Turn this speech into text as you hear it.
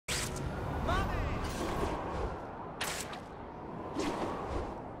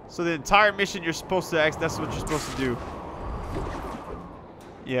So the entire mission you're supposed to act, that's what you're supposed to do.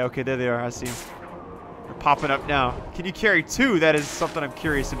 Yeah, okay, there they are. I see them. They're popping up now. Can you carry 2? That is something I'm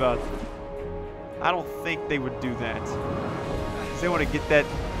curious about. I don't think they would do that. 'Cause they want to get that,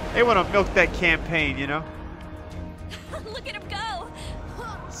 they want to milk that campaign, you know? Look at him go.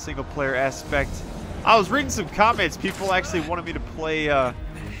 Single player aspect. I was reading some comments. People actually wanted me to play, they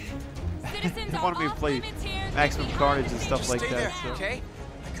wanted me to play Maximum Carnage and stuff like that. So. Okay?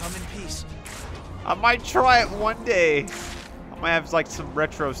 I come in peace. I might try it one day. I might have like some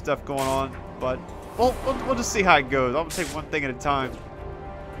retro stuff going on, but we'll just see how it goes. I'm gonna take one thing at a time.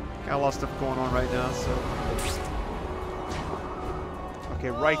 Got a lot of stuff going on right now, so.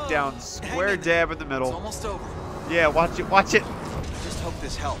 Okay, right down, square dab in the middle. It's almost over. Yeah, watch it, watch it. Just hope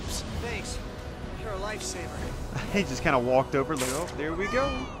this helps. Thanks. You're a lifesaver. He just kind of walked over, like, oh, there we go.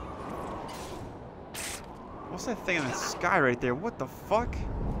 What's that thing in the sky right there? What the fuck?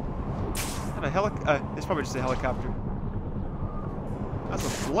 Not a it's probably just a helicopter.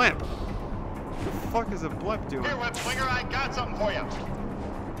 That's a blimp. What the fuck is a blimp doing? Here, web slinger, I got something for you.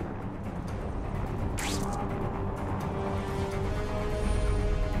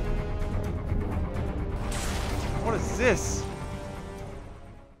 What is this?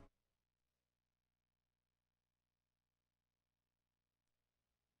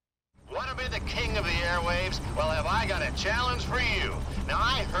 Want to be the king of the airwaves? Well, have I got a challenge for you. Now,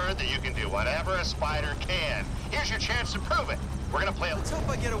 I heard that you can do whatever a spider can. Here's your chance to prove it. We're gonna play. Let's hope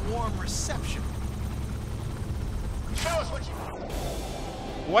I get a warm reception. Show us what you.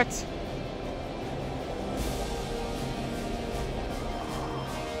 What?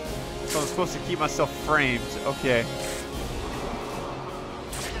 So I'm supposed to keep myself framed. Okay.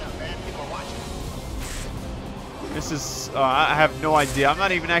 Pick it up, man. People are watching. This is, I have no idea. I'm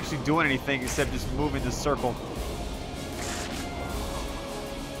not even actually doing anything except just moving the circle.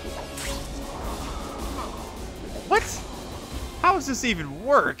 What? How does this even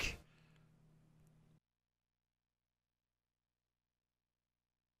work?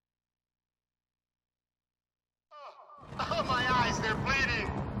 Oh, my eyes, they're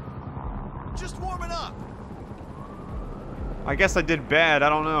bleeding. Just warming up. I guess I did bad. I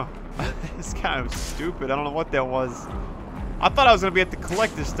don't know. It's kind of stupid. I don't know what that was. I thought I was going to be able to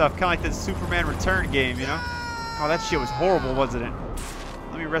collect this stuff, kind of like that Superman Return game, you know? Oh, that shit was horrible, wasn't it?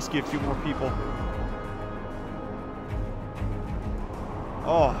 Let me rescue a few more people.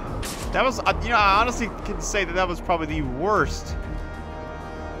 Oh, that was, you know, I honestly can say that that was probably the worst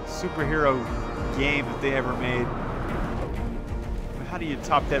superhero game that they ever made. How do you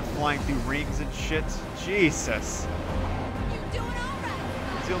top that flying through rings and shit? Jesus. You doing all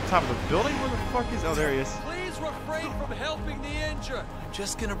right? Is he on top of the building? Where the fuck is? Oh, there he is. Please refrain from helping the injured. I'm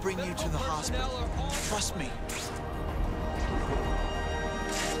just gonna bring you to the hospital. Trust me.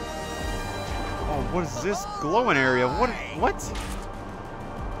 Oh, what is this glowing area? What?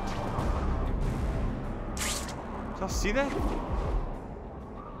 Did y'all see that?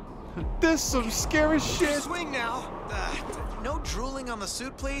 This is some scary shit. Swing now. No drooling on the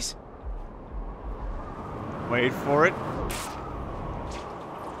suit, please. Wait for it.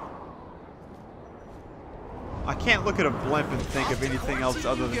 I can't look at a blimp and think of anything else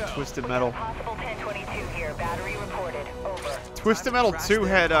other than Twisted Metal. Possible 1022 here. Battery reported. Over. Twisted Metal 2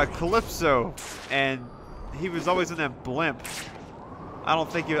 had Calypso, and he was always in that blimp. I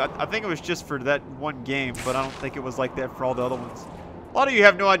don't think I think it was just for that one game, but I don't think it was like that for all the other ones. A lot of you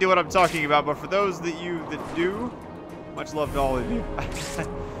have no idea what I'm talking about, but for those that do, much love to all of you.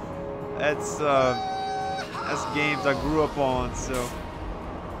 That's games I grew up on, so.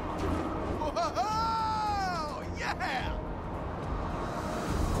 Whoa, yeah!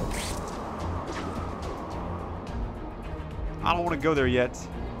 I don't want to go there yet.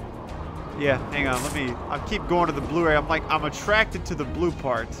 Yeah, hang on, I keep going to the blue area. I'm attracted to the blue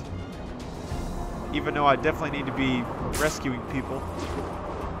part. Even though I definitely need to be rescuing people.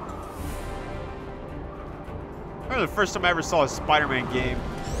 I remember the first time I ever saw a Spider-Man game.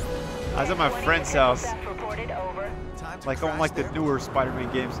 I was at my friend's house. Like on like the newer Spider-Man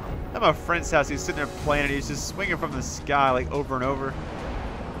games. At my friend's house, he was sitting there playing and he was just swinging from the sky like over and over.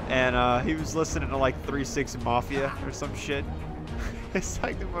 And he was listening to like 3-6 Mafia or some shit. It's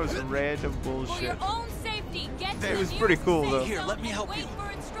like the most random bullshit. For your own safety, get to It was the pretty nearest cool safe though. Here, zone let me and help wait you. for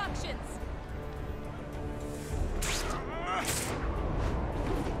instructions.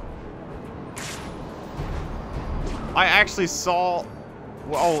 I actually saw.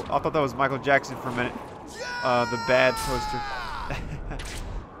 Well, I thought that was Michael Jackson for a minute. The bad poster.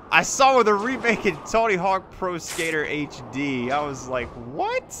 I saw where they're remaking Tony Hawk Pro Skater HD. I was like,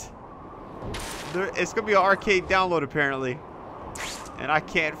 what? It's gonna be an arcade download apparently. And I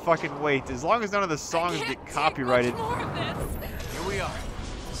can't fucking wait. As long as none of the songs get copyrighted. More of this. Here we are,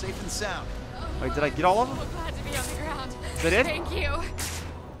 safe and sound. Wait, did I get all of them? I'm glad to be on the ground. Is that it? Thank you.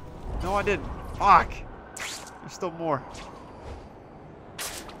 No, I didn't. Fuck. There's still more.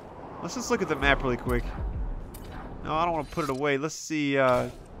 Let's just look at the map really quick. No, I don't want to put it away. Let's see.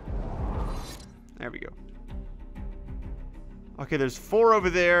 There we go. Okay, there's 4 over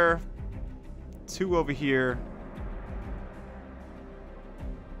there. 2 over here.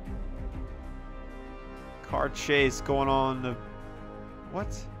 Car chase going on.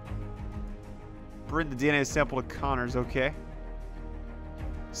 What? Bring the DNA sample to Connors. Okay.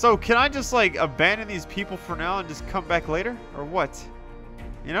 So, can I just, like, abandon these people for now and just come back later? Or what?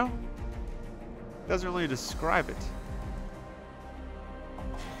 You know? Doesn't really describe it.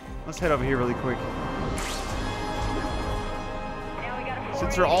 Let's head over here really quick.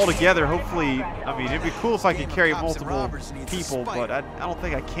 Since they're all together, hopefully, I mean, it'd be cool if I could carry multiple people, but I don't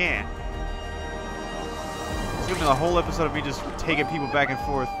think I can. It's gonna be the whole episode of me just taking people back and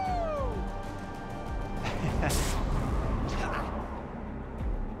forth.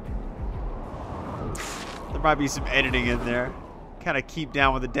 There might be some editing in there. Kind of keep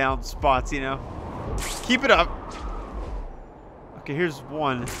down with the down spots, you know. Keep it up. Okay, here's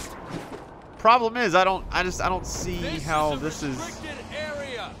one. Problem is, I don't see how this is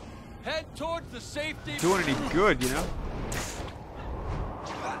Head towards the safety doing any good, you know.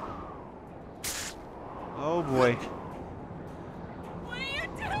 Oh boy. What are you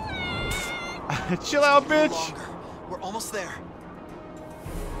doing? Chill out, bitch. We're almost there.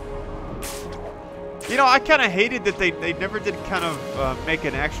 You know, I kind of hated that they never did kind of make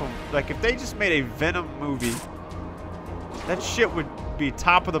an actual, like, if they just made a Venom movie, that shit would be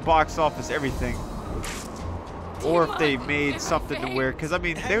top of the box office, everything. Or if they made something to where, because I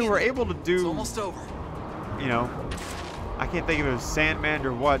mean, they were able to do, It's almost over. you know, I can't think if it was Sandman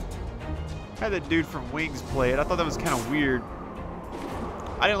or what. Had that dude from Wings play it. I thought that was kind of weird.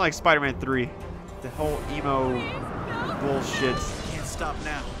 I didn't like Spider-Man 3. The whole emo bullshit. Can't stop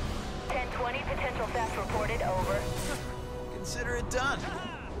now. 1020 potential theft reported. Over. Consider it done.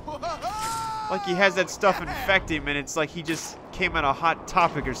 Like he has that stuff infect him, and it's like he just came out a Hot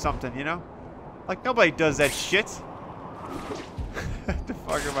Topic or something, you know? Like nobody does that shit. What the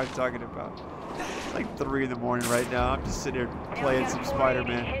fuck am I talking about? It's like 3 in the morning right now. I'm just sitting here playing some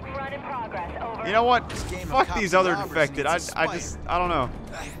Spider-Man. Hit run in progress. Over. You know what? game of Fuck cops these and other robbers infected. I needs a don't know.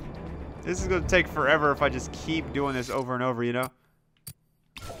 This is gonna take forever if I just keep doing this over and over, you know?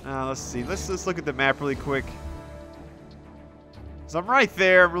 Let's see. Let's just look at the map really quick. So I'm right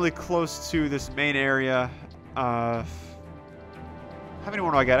there. I'm really close to this main area. How many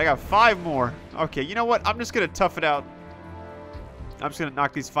more do I got? I got 5 more. Okay, you know what? I'm just gonna tough it out. I'm just gonna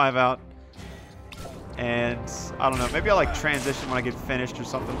knock these 5 out. And I don't know. Maybe I'll like transition when I get finished or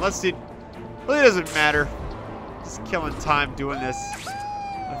something. Let's see. Really doesn't matter. Just killing time doing this.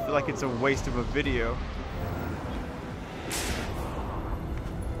 I feel like it's a waste of a video.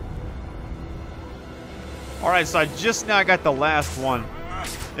 Alright, so I just now got the last one.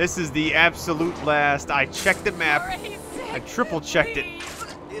 This is the absolute last. I checked the map. I triple checked it.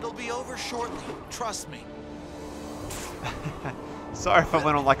 It'll be over shortly. Trust me. Sorry if I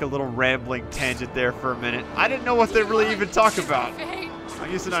went on like a little rambling tangent there for a minute. I didn't know what they really even talk about.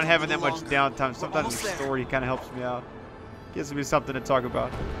 I'm used to not having that much downtime. Sometimes the story kind of helps me out. Gives me something to talk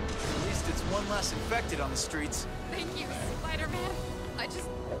about. At least it's one less infected on the streets. Thank you, Spider-Man.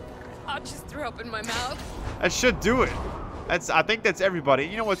 I just threw up in my mouth. That should do it. I think that's everybody.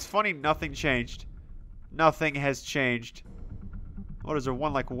 You know what's funny? Nothing changed. Nothing has changed. What is there?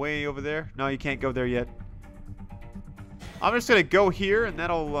 One like way over there? No, you can't go there yet. I'm just gonna go here, and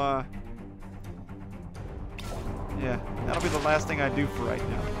that'll yeah, that'll be the last thing I do for right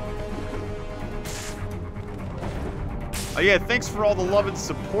now. Oh yeah, thanks for all the love and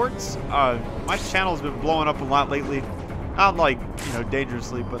support. My channel's been blowing up a lot lately. Not like, you know,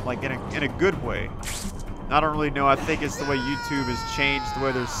 dangerously, but like in a good way. I don't really know. I think it's the way YouTube has changed, the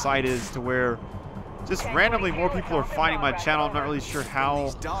way their site is, to where just randomly more people are finding my channel. I'm not really sure how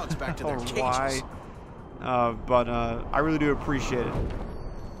These dogs back to their or cages. why. But I really do appreciate it.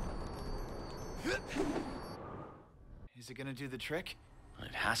 Is it gonna do the trick?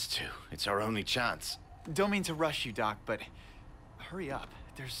 It has to. It's our only chance. Don't mean to rush you, Doc, but hurry up.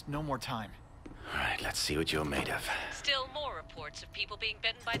 There's no more time. All right, let's see what you're made of. Still more reports of people being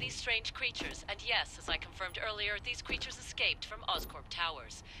bitten by these strange creatures. And yes, as I confirmed earlier, these creatures escaped from Oscorp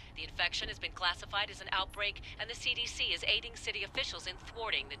Towers. The infection has been classified as an outbreak, and the CDC is aiding city officials in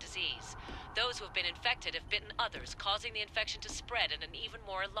thwarting the disease. Those who have been infected have bitten others, causing the infection to spread at an even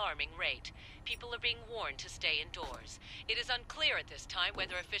more alarming rate. People are being warned to stay indoors. It is unclear at this time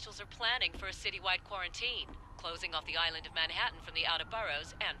whether officials are planning for a citywide quarantine, closing off the island of Manhattan from the outer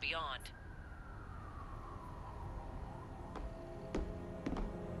boroughs and beyond.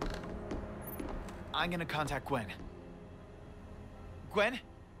 I'm gonna contact Gwen. Gwen?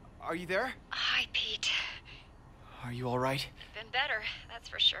 Are you there? Hi, Pete. Are you alright? Been better, that's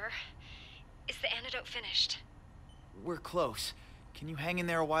for sure. Is the antidote finished? We're close. Can you hang in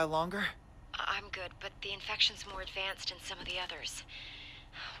there a while longer? I'm good, but the infection's more advanced in some of the others.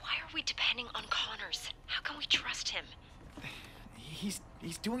 Why are we depending on Connors? How can we trust him? He's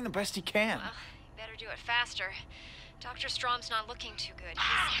doing the best he can. Well, you better do it faster. Dr. Strom's not looking too good.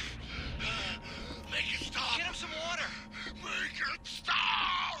 Make it stop! Get him some water! Make it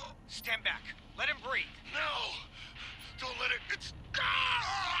stop! Stand back. Let him breathe. No! Don't let it... It's...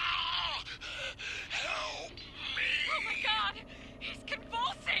 Ah! Help me! Oh my god! He's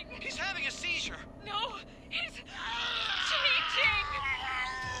convulsing! He's having a seizure. No! He's changing!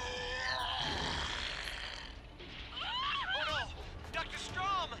 Oh no! Dr.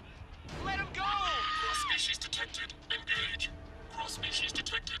 Strom! Let him go! Cross-species detected. Engage. Cross-species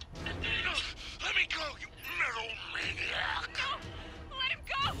detected. Engage. Let me go, you metal maniac! No! Let him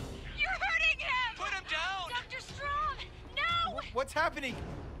go! You're hurting him! Put him down! Dr. Strom! No! What's happening?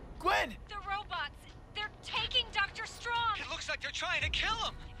 Gwen! The robots! They're taking Dr. Strom! It looks like they're trying to kill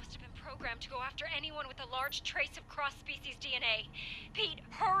him! They must have been programmed to go after anyone with a large trace of cross-species DNA. Pete,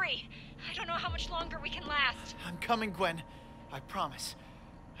 hurry! I don't know how much longer we can last. I'm coming, Gwen. I promise.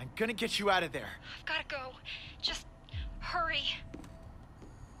 I'm gonna get you out of there. I've gotta go. Just hurry.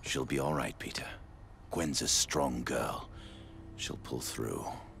 She'll be all right, Peter. Gwen's a strong girl. She'll pull through.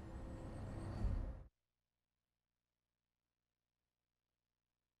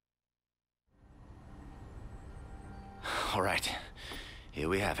 All right. Here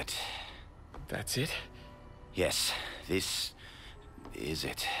we have it. That's it? Yes, this is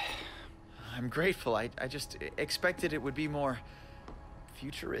it. I'm grateful. I just expected it would be more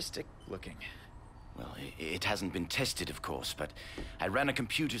futuristic looking. Well, it hasn't been tested, of course, but I ran a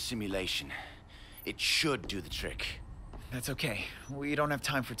computer simulation. It should do the trick. That's okay. We don't have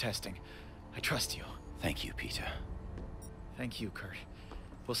time for testing. I trust you. Thank you, Peter. Thank you, Kurt.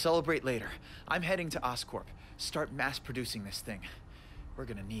 We'll celebrate later. I'm heading to Oscorp. Start mass producing this thing. We're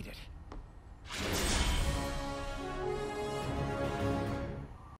gonna need it.